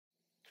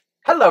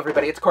Hello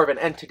everybody, it's Corbin,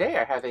 and today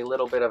I have a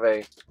little bit of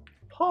a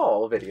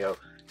haul video.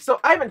 So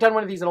I haven't done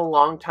one of these in a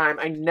long time.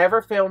 I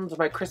never filmed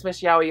my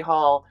Christmas Yaoi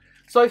haul,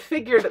 so I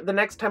figured the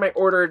next time I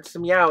ordered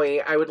some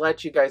Yaoi, I would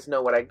let you guys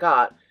know what I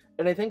got.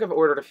 And I think I've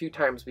ordered a few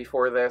times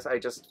before this, I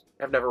just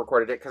have never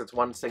recorded it because it's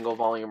one single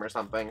volume or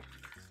something.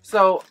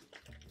 So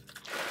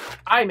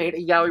I made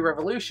a Yaoi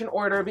Revolution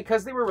order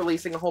because they were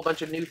releasing a whole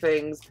bunch of new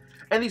things,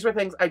 and these were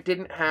things I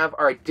didn't have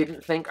or I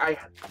didn't think I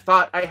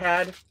thought I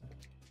had.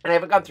 And I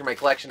haven't gone through my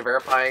collection to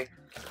verify.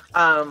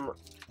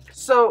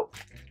 So,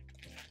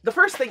 the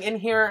first thing in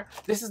here,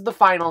 this is the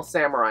final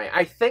Samurai.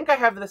 I think I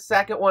have the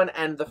second one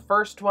and the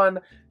first one.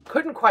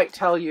 Couldn't quite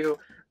tell you,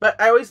 but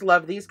I always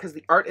love these because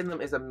the art in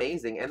them is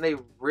amazing, and they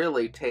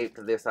really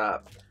taped this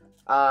up.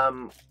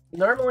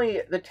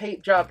 Normally, the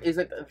tape job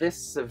isn't this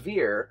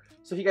severe,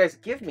 so if you guys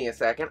give me a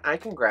second, I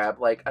can grab,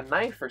 like, a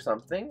knife or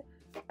something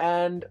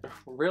and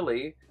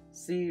really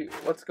see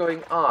what's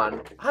going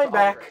on. I'm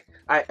back.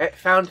 I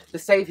found the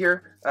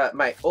savior,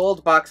 my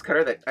old box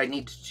cutter that I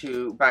need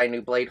to buy a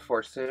new blade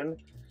for soon.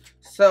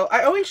 So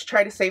I always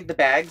try to save the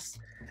bags,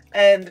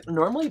 and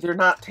normally they're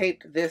not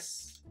taped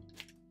this,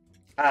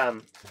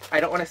 I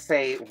don't want to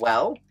say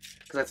well,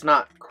 because that's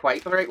not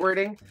quite the right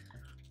wording,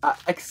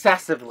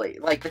 excessively.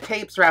 Like, the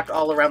tape's wrapped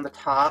all around the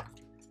top,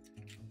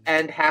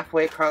 and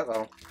halfway across,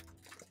 oh,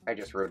 I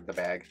just ruined the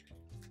bag.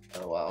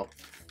 Oh well.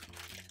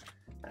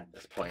 At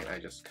this point, I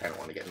just kind of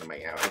want to get into my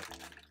Yaoi.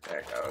 There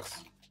it goes.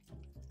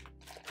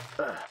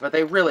 Ugh, but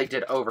they really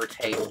did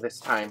over-tape this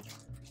time.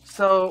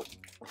 So,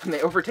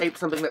 they over-taped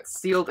something that's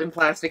sealed in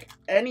plastic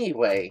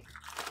anyway.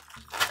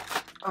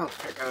 Oh,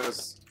 there it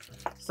goes.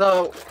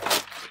 So,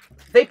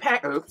 they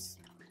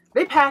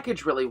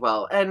package really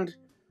well, and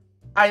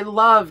I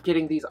love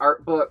getting these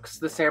art books,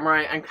 the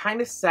Samurai. I'm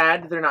kind of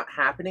sad they're not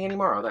happening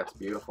anymore. Oh, that's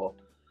beautiful.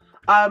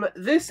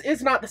 This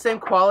is not the same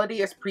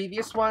quality as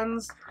previous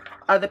ones.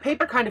 The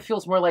paper kind of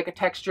feels more like a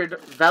textured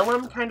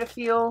vellum kind of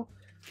feel.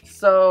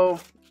 So,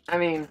 I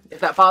mean, if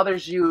that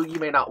bothers you, you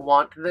may not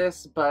want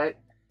this, but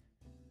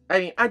I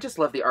mean, I just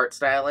love the art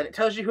style, and it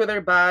tells you who they're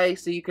by,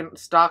 so you can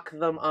stock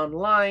them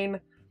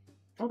online.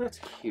 Oh, that's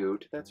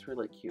cute. That's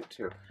really cute,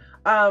 too.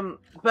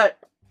 But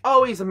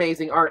always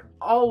amazing art.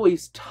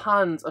 Always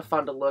tons of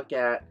fun to look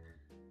at.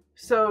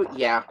 So,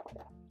 yeah.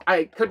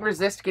 I couldn't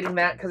resist getting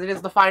that, because it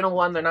is the final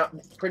one. They're not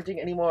printing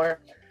anymore.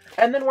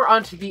 And then we're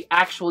on to the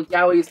actual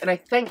Yaois, and I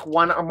think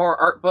one or more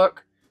art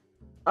book.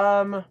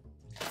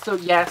 So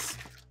yes.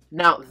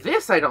 Now,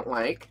 this I don't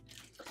like.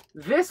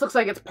 This looks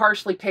like it's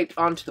partially taped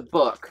onto the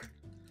book.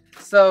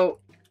 So,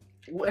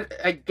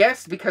 I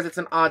guess because it's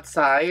an odd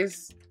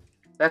size,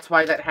 that's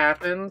why that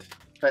happened.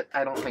 But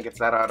I don't think it's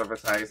that odd of a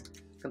size,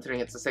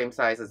 considering it's the same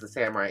size as the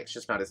Samurai. It's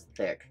just not as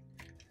thick.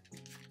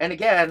 And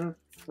again,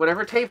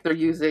 whatever tape they're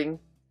using,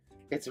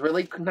 it's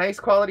really nice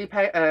quality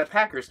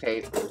packer's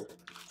tape.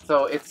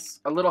 So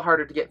it's a little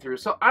harder to get through.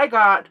 So I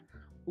got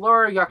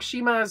Laura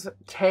Yakushima's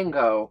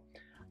Tango.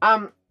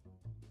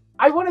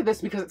 I wanted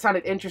this because it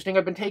sounded interesting.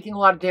 I've been taking a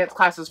lot of dance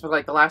classes for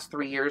like the last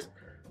 3 years.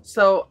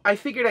 So I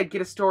figured I'd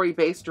get a story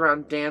based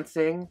around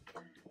dancing.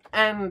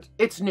 And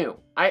it's new.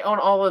 I own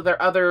all of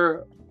their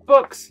other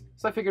books,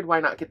 so I figured why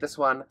not get this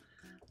one.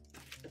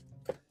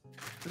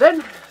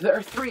 Then there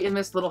are 3 in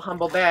this little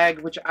humble bag,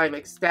 which I'm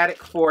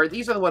ecstatic for.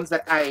 These are the ones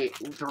that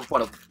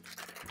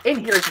in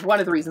here is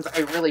one of the reasons I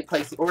really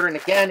placed the order. And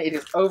again, it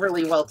is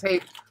overly well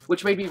taped,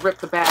 which made me rip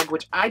the bag,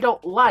 which I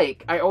don't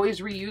like. I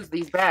always reuse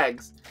these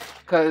bags,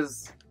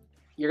 because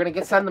you're going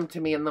to send them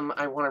to me and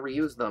I want to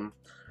reuse them.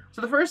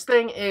 So the first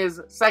thing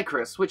is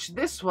Cypress, which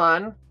this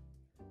one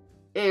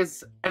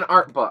is an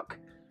art book.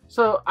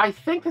 So I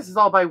think this is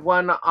all by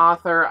one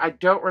author. I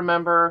don't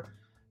remember.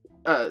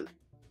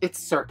 It's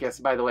Circus,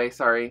 by the way,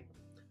 sorry.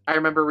 I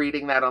remember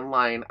reading that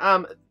online.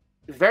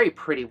 Very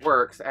pretty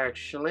works,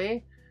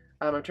 actually.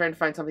 I'm trying to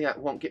find something that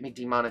won't get me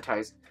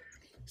demonetized.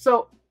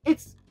 So,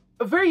 it's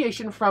a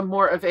variation from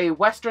more of a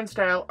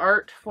Western-style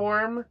art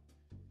form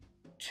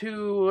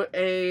to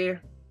a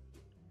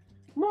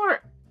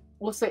more,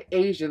 we'll say,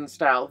 Asian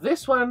style.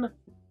 This one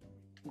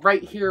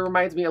right here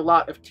reminds me a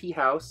lot of Tea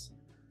House,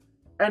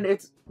 and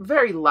it's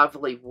very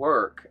lovely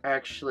work,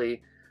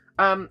 actually.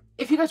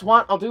 If you guys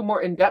want, I'll do a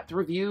more in-depth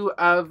review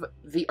of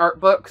the art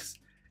books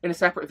in a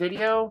separate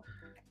video,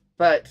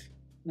 but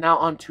now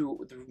on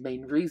to the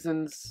main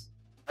reasons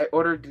I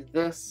ordered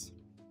this.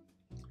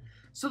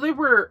 So there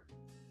were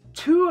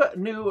 2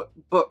 new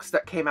books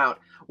that came out.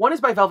 One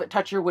is by Velvet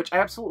Toucher, which I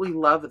absolutely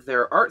love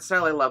their art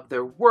style. I love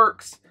their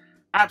works.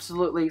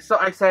 Absolutely. So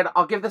I said,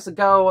 I'll give this a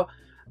go.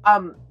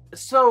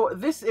 So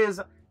this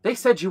is They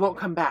Said You Won't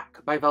Come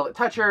Back by Velvet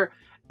Toucher,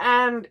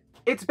 and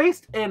it's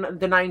based in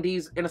the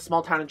 90s in a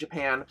small town in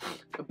Japan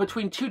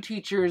between 2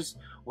 teachers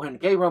when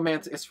gay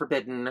romance is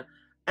forbidden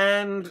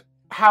and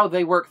how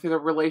they work through the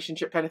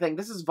relationship kind of thing.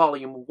 This is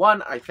volume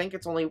 1. I think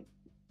it's only,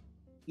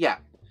 yeah,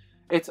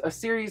 it's a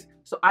series,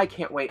 so I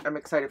can't wait. I'm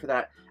excited for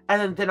that.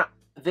 And then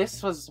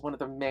this was one of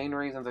the main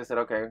reasons I said,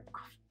 okay,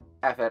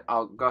 F it,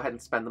 I'll go ahead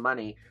and spend the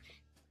money.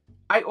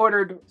 I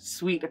ordered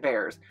Sweet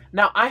Bears.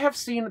 Now, I have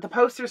seen the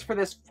posters for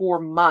this for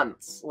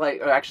months, like,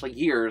 or actually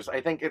years.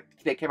 I think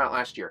they came out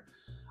last year.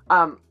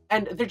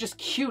 And they're just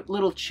cute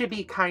little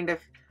chibi kind of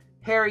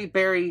hairy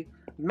berry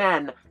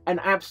men, and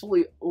I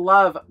absolutely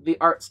love the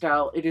art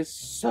style. It is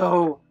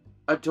so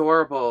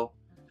adorable,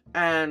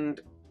 and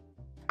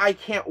I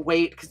can't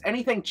wait, because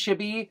anything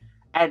chibi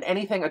and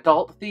anything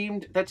adult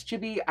themed that's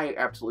chibi, I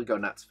absolutely go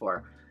nuts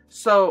for.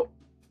 So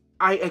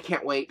I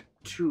can't wait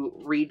to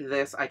read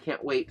this. I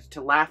can't wait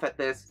to laugh at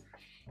this.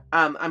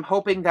 I'm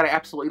hoping that I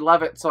absolutely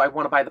love it, so I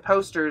want to buy the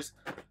posters.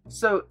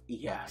 So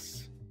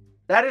yes,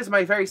 that is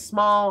my very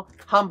small,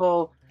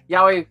 humble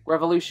Yaoi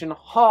Revolution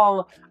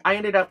haul. I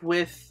ended up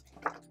with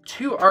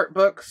 2 art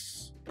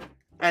books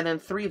and then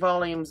 3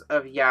 volumes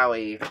of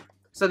yaoi.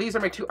 So these are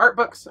my 2 art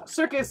books,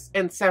 Circus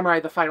and Samurai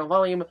the Final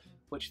Volume,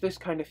 which this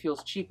kind of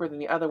feels cheaper than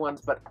the other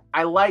ones, but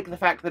I like the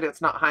fact that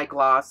it's not high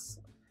gloss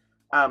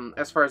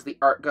as far as the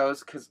art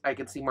goes, because I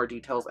can see more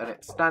details and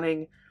it's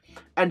stunning.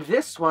 And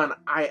this one,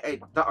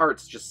 the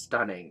art's just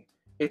stunning.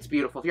 It's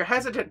beautiful. If you're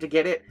hesitant to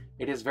get it,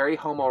 it is very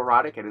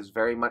homoerotic. It is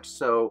very much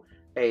so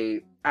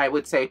I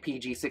would say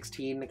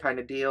PG-16 kind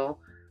of deal,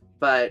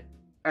 but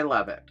I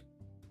love it.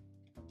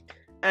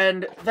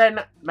 And then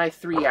my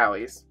 3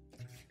 yaois,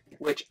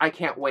 which I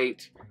can't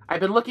wait.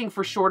 I've been looking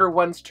for shorter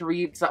ones to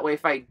read, so that way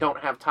if I don't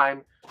have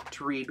time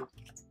to read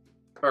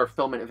or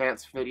film in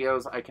advance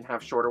videos, I can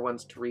have shorter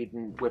ones to read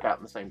and whip out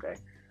in the same day.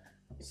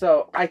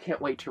 So I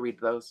can't wait to read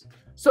those.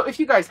 So if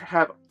you guys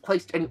have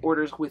placed any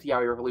orders with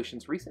Yaoi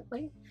Revolutions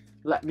recently,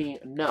 let me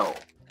know.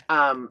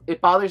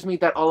 It bothers me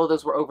that all of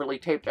those were overly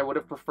taped. I would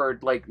have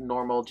preferred, like,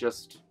 normal,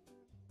 just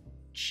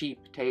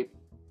cheap tape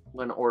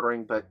when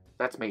ordering, but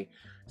that's me.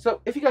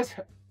 So, if you guys,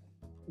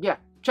 yeah,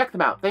 check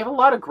them out. They have a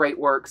lot of great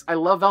works. I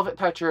love Velvet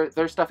Toucher.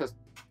 Their stuff is,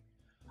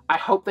 I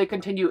hope they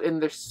continue in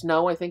their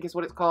Snow, I think is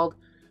what it's called.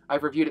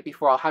 I've reviewed it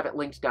before. I'll have it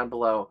linked down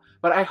below.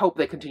 But I hope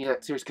they continue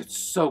that series because it's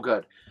so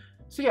good.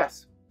 So,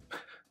 yes.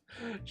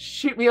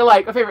 Shoot me a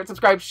like, a favorite,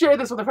 subscribe, share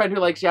this with a friend who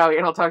likes yaoi,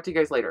 and I'll talk to you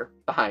guys later.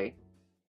 Bye.